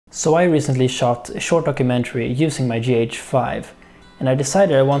So I recently shot a short documentary using my GH5, and I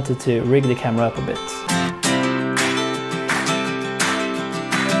decided I wanted to rig the camera up a bit.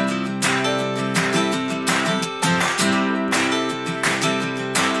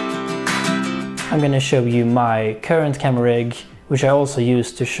 I'm going to show you my current camera rig, which I also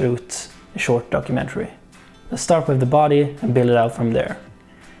use to shoot a short documentary. Let's start with the body and build it out from there.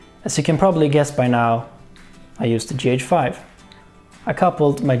 As you can probably guess by now, I used the GH5. I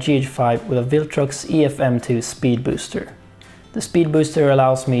coupled my GH5 with a Viltrox EF-M2 Speedbooster. The Speedbooster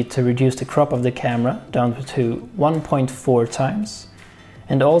allows me to reduce the crop of the camera down to 1.4 times,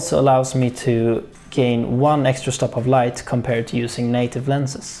 and also allows me to gain one extra stop of light compared to using native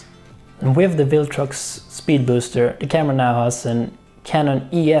lenses. And with the Viltrox Speedbooster, the camera now has an Canon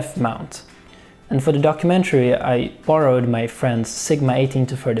EF mount. And for the documentary, I borrowed my friend's Sigma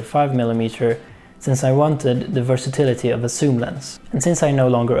 18-35mm since I wanted the versatility of a zoom lens. And since I no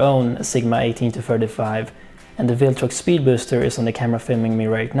longer own a Sigma 18-35 and the Viltrox Speedbooster is on the camera filming me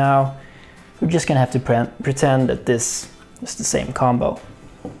right now, we're just gonna have to pretend that this is the same combo.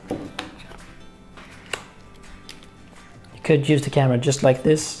 You could use the camera just like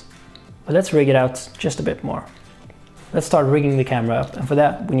this, but let's rig it out just a bit more. Let's start rigging the camera up, and for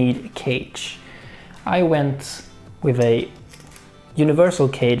that we need a cage. I went with a universal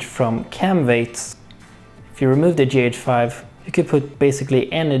cage from Camvate. If you remove the GH5, you could put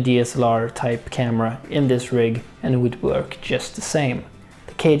basically any DSLR type camera in this rig and it would work just the same.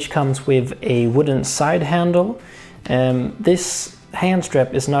 The cage comes with a wooden side handle. This hand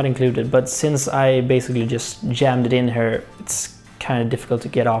strap is not included, but since I basically just jammed it in here, it's kind of difficult to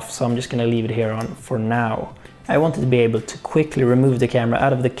get off, so I'm just going to leave it here on for now. I wanted to be able to quickly remove the camera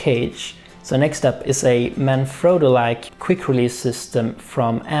out of the cage. So next up is a Manfrotto-like quick release system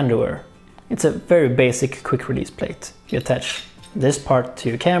from Andoer. It's a very basic quick release plate. You attach this part to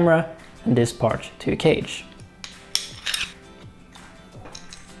your camera and this part to your cage.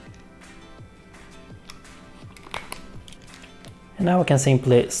 And now I can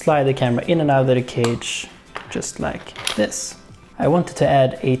simply slide the camera in and out of the cage just like this. I wanted to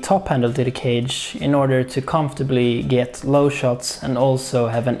add a top handle to the cage in order to comfortably get low shots and also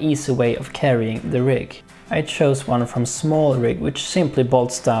have an easy way of carrying the rig. I chose one from Smallrig, which simply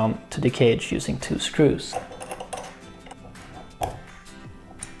bolts down to the cage using 2 screws.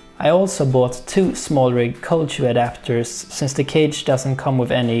 I also bought 2 Smallrig cold shoe adapters since the cage doesn't come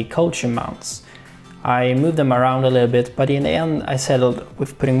with any cold shoe mounts. I moved them around a little bit, but in the end I settled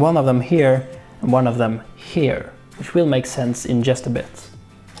with putting one of them here and one of them here, which will make sense in just a bit.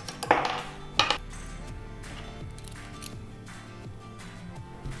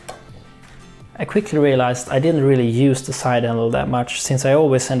 I quickly realized I didn't really use the side handle that much, since I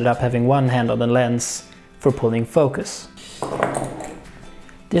always ended up having one hand on the lens for pulling focus.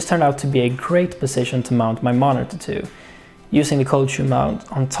 This turned out to be a great position to mount my monitor to. Using the cold shoe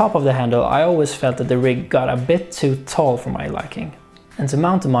mount on top of the handle, I always felt that the rig got a bit too tall for my liking. And to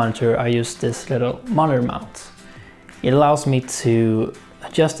mount the monitor, I used this little monitor mount. It allows me to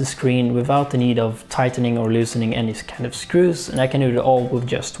adjust the screen without the need of tightening or loosening any kind of screws, and I can do it all with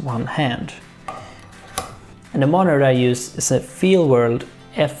just one hand. And the monitor I use is a Feelworld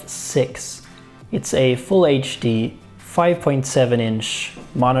F6. It's a full HD 5.7-inch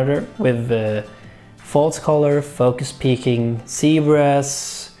monitor with false color, focus peaking,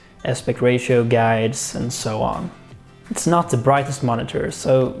 zebras, aspect ratio guides, and so on. It's not the brightest monitor,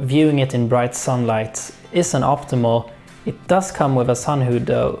 so viewing it in bright sunlight isn't optimal. It does come with a sun hood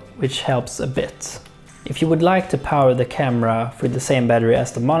though, which helps a bit. If you would like to power the camera with the same battery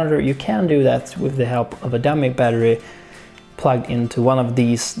as the monitor, you can do that with the help of a dummy battery plugged into one of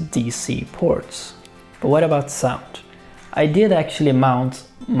these DC ports. But what about sound? I did actually mount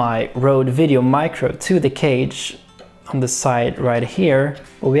my Rode VideoMicro to the cage on the side right here,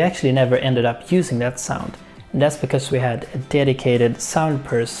 but we actually never ended up using that sound. And that's because we had a dedicated sound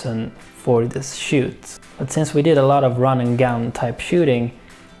person for this shoot. But since we did a lot of run and gun type shooting,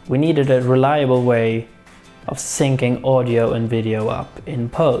 we needed a reliable way of syncing audio and video up in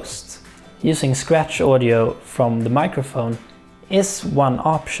post. Using scratch audio from the microphone is one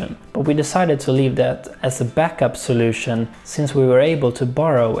option, but we decided to leave that as a backup solution since we were able to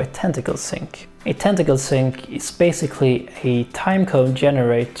borrow a tentacle sync. A tentacle sync is basically a timecode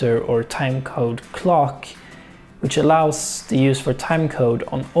generator or timecode clock, which allows the use for timecode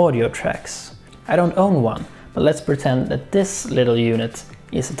on audio tracks. I don't own one, but let's pretend that this little unit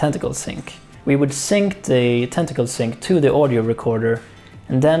is a tentacle sync. We would sync the tentacle sync to the audio recorder,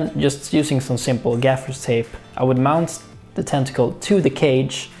 and then just using some simple gaffer's tape, I would mount the tentacle to the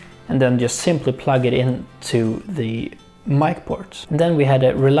cage and then just simply plug it into the mic ports. And then we had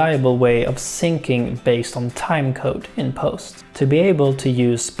a reliable way of syncing based on timecode in post. To be able to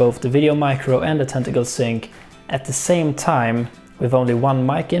use both the VideoMicro and the Tentacle sync at the same time with only one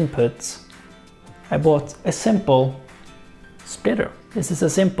mic input, I bought a simple splitter. This is a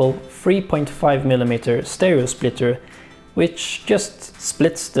simple 3.5mm stereo splitter which just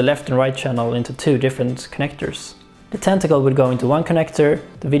splits the left and right channel into two different connectors. The Tentacle would go into one connector,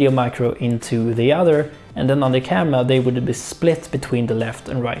 the VideoMicro into the other, and then on the camera they would be split between the left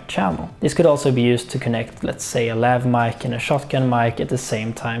and right channel. This could also be used to connect, let's say, a lav mic and a shotgun mic at the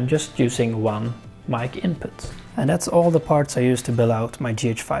same time, just using one mic input. And that's all the parts I used to build out my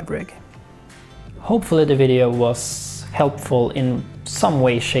GH5 rig. Hopefully the video was helpful in some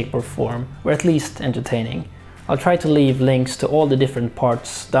way, shape or form, or at least entertaining. I'll try to leave links to all the different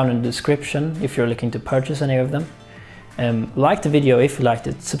parts down in the description if you're looking to purchase any of them. Like the video if you liked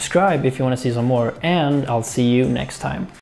it, subscribe if you want to see some more, and I'll see you next time.